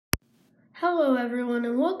Hello, everyone,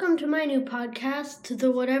 and welcome to my new podcast,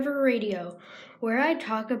 The Whatever Radio, where I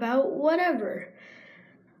talk about whatever.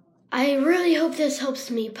 I really hope this helps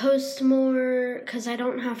me post more, because I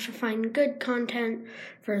don't have to find good content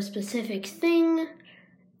for a specific thing,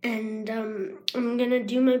 and I'm going to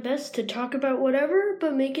do my best to talk about whatever,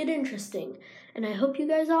 but make it interesting. And I hope you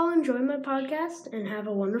guys all enjoy my podcast and have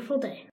a wonderful day.